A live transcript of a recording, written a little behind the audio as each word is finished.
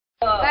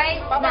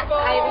formal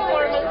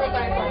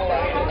po ba?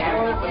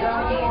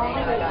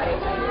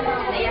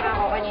 Naiyak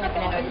ako kanina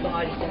pinanood ko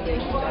nga ulit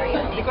yung story.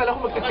 Hindi ko alam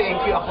kung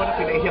magka-thank you ako na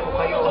pinaiyak ko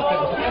kayo.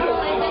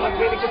 Pag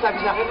may nagsasabi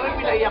sa akin, "Uy,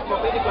 pinaiyak mo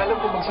ko," hindi ko alam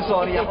kung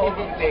magsasorry ako o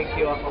thank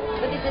you ako.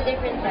 But it's a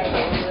different side.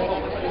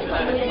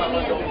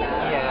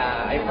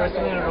 Yeah, I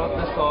personally wrote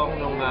the song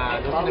nung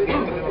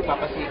sinabihan kami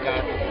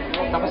magpapasikat.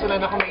 Tapos wala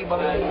na akong may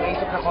ibang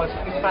naisip na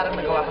concept. Kasi parang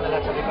nagawa ko na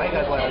lahat. Sabi ko, ay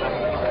gagawa na lang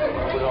ako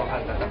ng gulo ang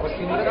kanta. Tapos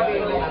sinunod ko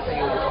yun na nasa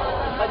YouTube.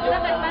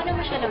 Paano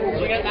mo siya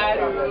nabubuhay?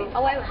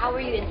 How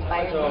were you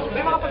inspired?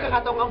 May mga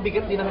pagkakataong ang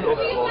bigat din ng loob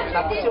ko.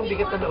 Tapos yung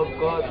bigat ng loob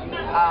ko,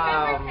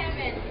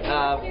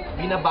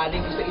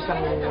 binabaling ko sa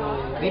isang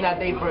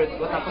dinadivert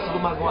ko. Tapos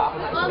gumagawa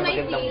ako ng isang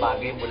magandang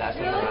bagay mula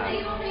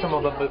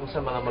sa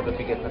mga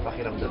mababigat na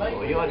pakiramdam ko.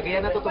 Yun, kaya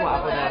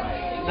natutuwa ako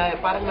na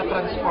parang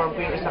na-transform ko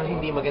yung isang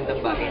hindi magandang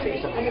bagay sa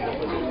isang magandang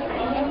bagay.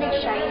 Yung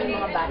nag-shine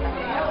yung mga batang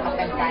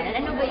kapansanan,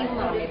 ano ba yung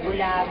mga may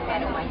bulag,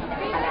 merong mga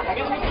hinapalakad?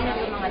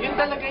 Yun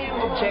talaga yung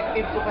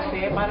objective ko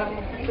kasi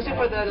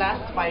for the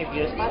last 5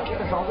 years, parang it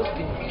has always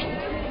been me.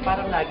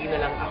 Parang lagi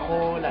na lang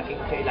ako, laging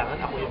kailangan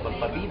ako yung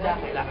magpabida,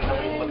 kailangan ako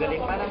yung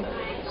magaling.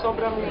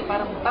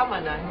 Parang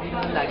tama na, hindi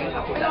naman laging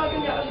ako lagi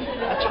na.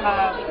 At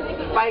saka,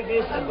 5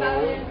 years ago,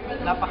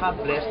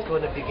 napaka-blessed ko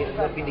na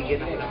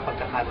binigyan ako ng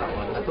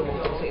pagkakataon na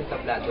tumungtong sa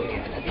entablado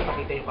niya at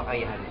ipakita yung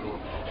kakayahan ko.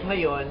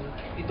 Ngayon,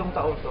 itong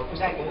taon to,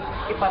 gusto kong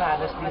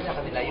iparanas din sa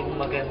kanila yung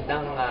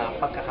magandang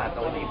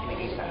pagkakataon na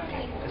ibinigay sa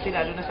akin. Kasi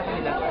lalo na sa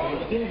kanila,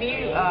 hindi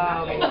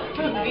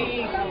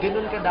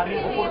ganun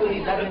kadaming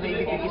oportunidad na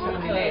naibibigay sa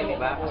kanila di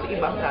ba? Kasi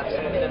iba ang trato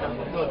sa kanila ng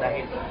mundo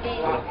dahil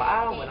walang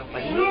paa, walang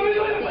panig,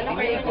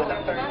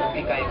 walang dinig,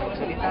 hindi kayang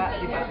magsalita,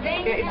 di ba?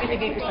 Kaya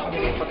ibinigay ko sa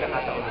kanila yung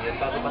pagkakataon na yun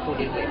bago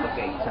patuloy mo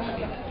ibigay sa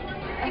kanila.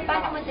 Ay,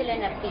 paano mo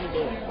sila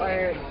napili?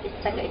 Or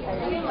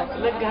taga-isang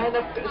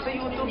Naghanap, sa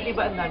YouTube, di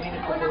ba, ang dami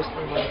nagpo-post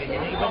ng mga ganyan.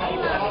 Yung iba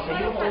nakita namin sa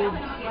YouTube,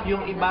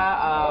 yung iba,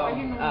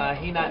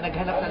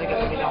 naghanap talaga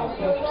kami ng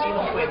kung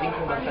sinong pwedeng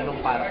kumanta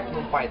nung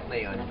part na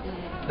yon.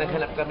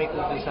 Naghanap kami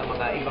kung sa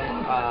mga ibang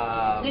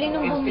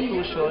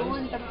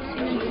institutions. Tapos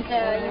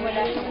yung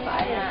wala siyang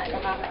paa na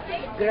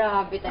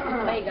grabe, tapos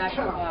mahiga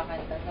siya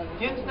makakanta.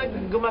 Yun,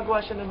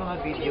 gumagawa siya ng mga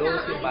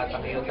videos, yung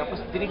batang yun.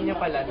 Tapos dream niya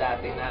pala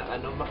dati na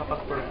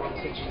makapag-perform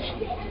sa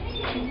GG.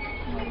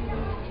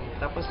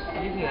 Tapos,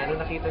 yun nga,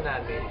 nakita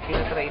namin,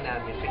 pinatry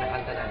namin,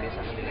 pinakanta namin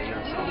sa kanila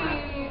yun. So,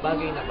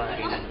 bagay na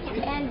bagay na.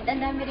 And ang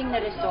dami ring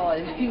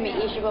na-resolve. May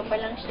issue pa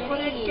palang siya.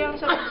 Kaya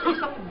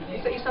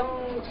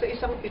sa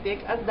isang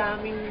pitik, ang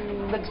daming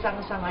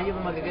nagsanga-sanga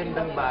yung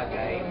magagandang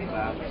bagay, di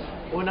ba?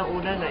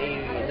 Unang-una na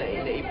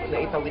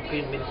itawid ko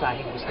yung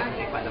mensaheng gusto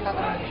kong ipalam sa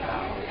mga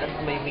tao. That's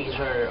my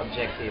major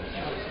objective.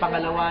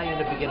 Pangalawa,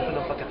 yung nabigyan ko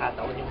ng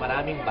pagkakataon yung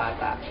maraming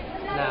bata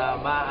na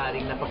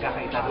maaaring na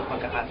pagkakaitan ng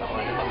pagkakataon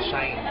na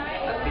mag-shine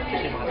at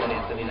bigyan yung mga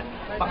talento nila.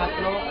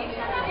 Pangatlo,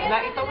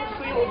 naitawid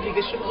ko yung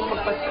obligasyon kong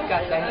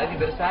magpasikat dahil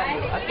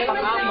anibersaryo. At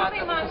pang-apat,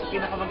 at mas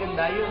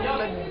pinakamaganda, yung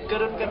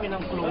nagkaroon kami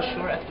ng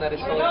closure at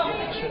na-resolve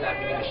yung issue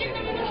namin ni Michelle.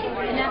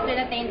 After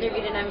that,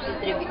 na-interview na namin si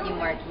tribute ni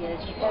Mark Hill.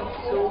 She felt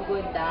so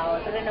good daw.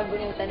 Pero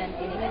nabunutan ng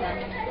tinig na,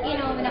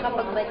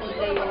 nakapagbati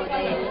kayo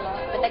dahil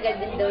matagal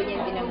din daw niya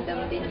dinamdam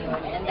din yun.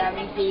 Ang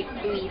daming fake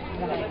tweets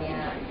sa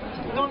kanya.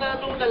 Nung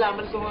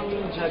nalaman ko ang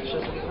judge siya,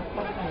 sabi ko,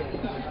 bakit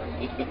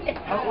kaya?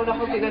 Ang una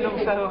ko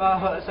tinanong sa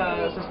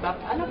staff,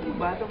 alam mo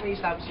ba na may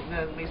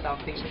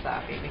something siya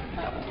sa akin?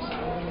 Tapos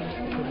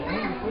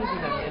hindi ko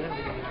sinabi, alam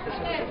din.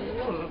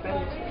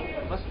 Pero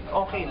mas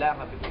okay lang,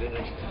 sabi ko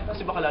gano'n.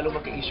 Kasi baka lalo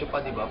magka-issue pa,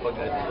 di ba? Pag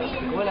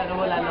wala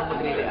nang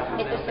magre-react.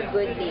 It was a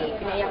good day.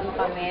 Pinayak mo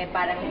kami,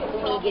 parang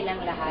tumigil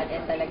ang lahat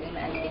at talagang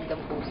naaling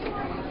ang puso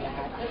ng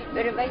lahat.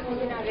 Pero Vice, mo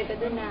sinabi ko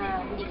doon na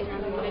hindi ka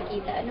namin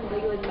makikita. Ano ba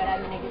yun?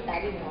 Marami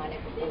nagsasabi, mga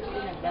nagpo-post ko,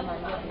 nagdaman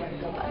yun.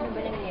 Ano ba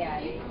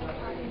nangyayari?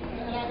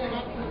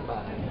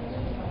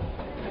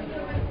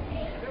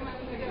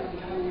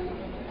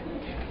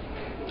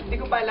 Hindi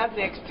ko pa alam,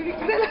 next week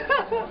na lang.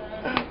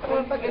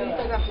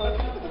 Pagalitan ako.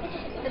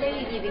 So are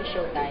you leaving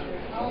Showtime?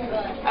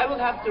 I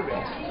will have to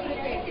rest.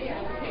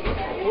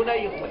 Una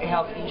yung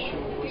health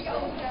issues.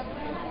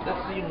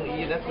 That's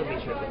the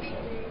major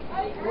concern.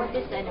 What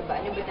is, ano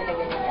ba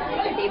talaga nangyari?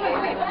 Kasi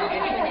iba-iba yung mga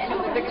version.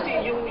 Ano ba? Kasi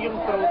yung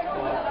throat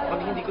ko,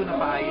 pag hindi ko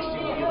napaayos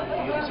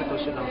yung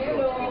sitwasyon ng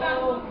throat ko,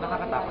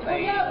 nakakatakot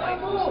ay might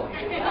lose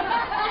my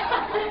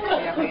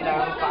Kaya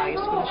kailangan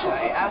paayos ko na siya.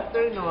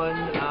 After nun,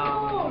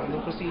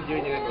 yung procedure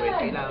na gagawin,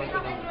 kailangan ko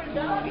ng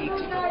 2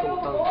 weeks na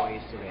total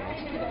voice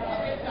rest.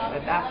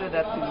 And after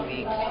that 2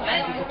 weeks,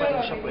 hindi ko pa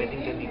rin siya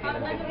pwedeng gamitin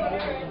ng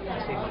gamitin.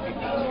 Kasi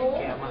mabibigay.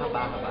 Kaya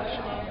mahaba-haba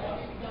siya.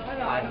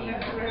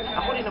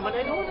 Ako rin naman,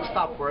 I don't want to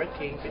stop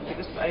working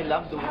because I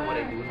love doing what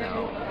I do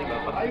now. Diba?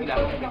 Pag bigla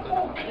ko dito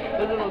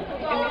nanonood,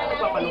 hindi na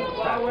nagpapalungkot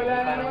sa akin.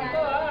 Parang,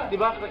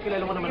 diba,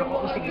 kilala mo naman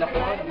ako kung sigla ko,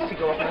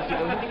 sigaw ako ng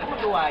sigaw. Hindi ko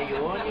magawa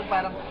yun. Yung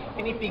parang,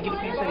 pinipigil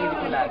ko yung sarili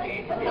ko lagi.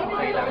 Hindi ako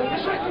kailangan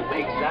masyadong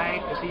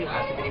ma-excite kasi yung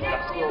acid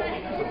reflux ko,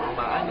 sobrang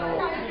maano.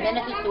 Na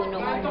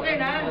nasusunog.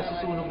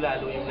 Nasusunog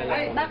lalo yung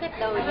lalaki. Bakit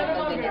daw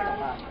ganito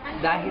ka?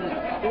 Dahil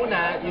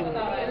una, yung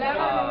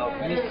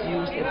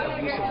misuse and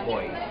abuse of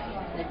boys.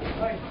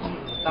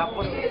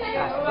 Tapos,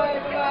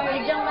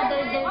 Sadyang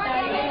madaldal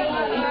tayo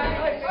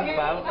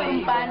diba?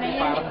 Paano yan?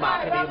 Parang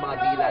makina yung mga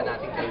dila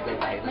nating daldal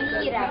tayo.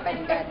 Mahihirapan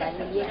ka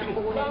dahil yan ang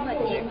puhunan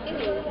mo.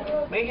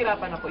 May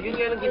hirapan ako. Yun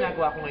nga lang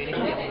ginagawa ko ngayon,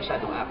 hindi ako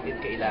masyadong active,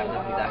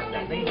 kailangan dahil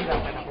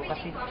nahihirapan ako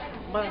kasi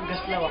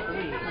magaslaw ako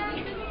eh.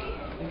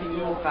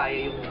 Hindi ko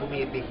kaya yung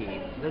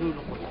bumibihave,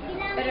 nalulungkot ako.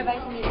 Pero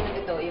Vice, hindi naman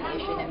totoo yung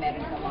issue na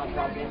meron ka mga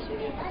problems with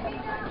your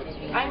kasama.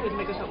 Ay, with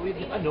my kasama, with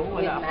ano,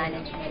 wala ako.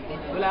 Management.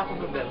 Wala akong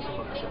problema sa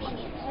mga kasama.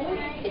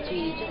 It's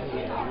really just,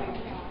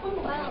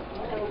 wow,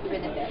 I hope for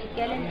the best.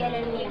 Kailan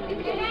mo yung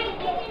video?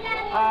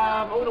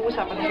 Unang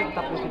usapan na siya,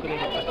 tapusin ko na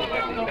yung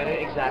Magpasikat eh. Pero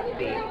yung exact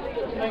date,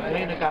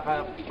 ngayon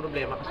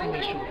nagkaka-problema kasi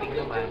may shooting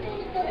naman.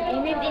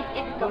 Even if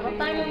ka,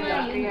 paano nga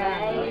yun,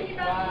 guys?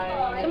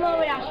 So,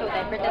 mawala ang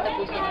Showtime, pero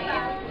tatapusin na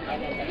yun.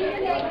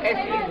 Eh,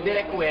 si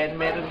Direk Wen,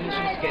 meron din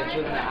siyang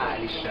schedule na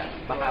aalis siya.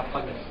 Baka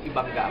pag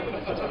ibangga ako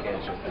dun sa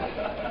schedule.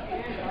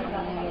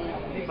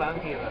 Di ba,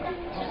 ang hirap?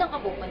 So, saan ka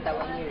pupunta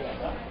when you're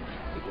ready?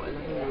 Hindi ko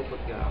alam,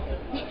 nalulungkot nga ako.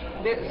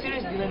 Hindi,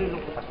 seriously,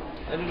 nalulungkot ako.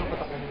 Nalulungkot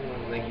ako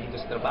nung naging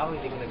sa trabaho,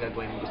 hindi ko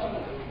nagagawa yung gusto ko.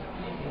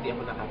 Hindi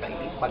ako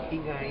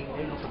nakakaipag-ingay,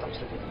 nalulungkot ako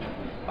sa ganun.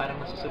 Parang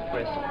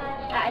nasusuppress ako.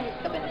 Aalis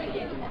ka ba na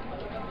siya?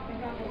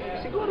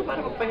 Siguro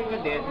parang magpahinga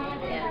din.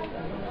 Yeah.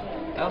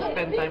 I'll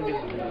spend time with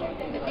you.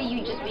 Kasi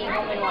you just being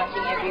home and watching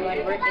everyone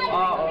working.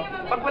 Oo.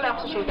 Pag wala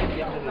ako sa showtime,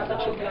 hindi ako nanonood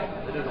ng showtime.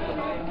 Nalulungkot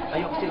ako.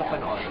 Ayoko silang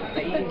panoorin.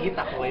 Naiingit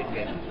ako yung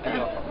ganun.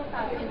 Ayoko.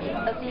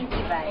 So, thank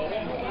you, Vice.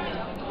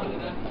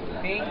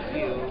 Thank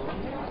you.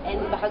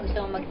 And baka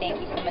gusto mo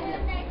mag-thank you sa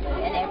Madlang people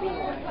and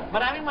everyone.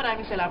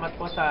 Maraming salamat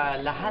po sa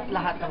lahat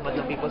ng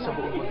Madlang people sa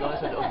buong mundo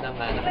sa loob ng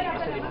nakalipas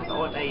na 5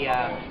 taon ay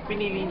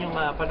pinili niyong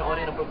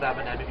panoorin ang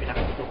programa namin,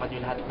 pinakatutukan niyo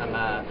lahat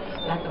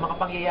ng mga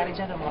pangyayari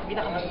dyan, ng mga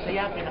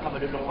pinakamasasaya,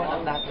 pinakamalulungkot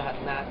at lahat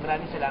na.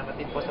 Maraming salamat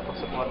din po sa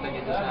pagsuporta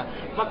niyo sa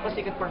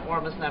Magpasikat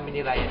performance namin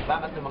ni Ryan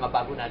Bang at ng mga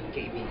bago namin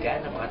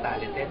kaibigan, ng mga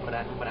talented.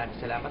 Maraming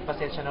salamat.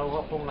 Pasensya na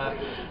ho kung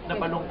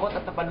napalungkot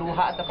at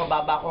napaluha at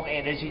napababa ko ang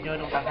energy niyo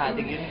nung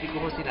tanghaling yun. Hindi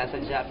ko ho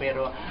sinasadya.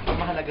 Pero ang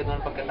mahalaga doon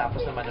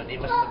pagkatapos naman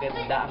nun, mas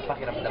maganda ang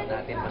pakiramdam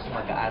natin, mas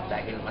magaan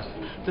dahil mas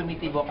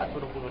tumitibok at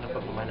punong-puno ng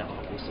pagmamahal ng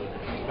mga puso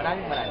natin.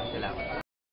 Maraming salamat.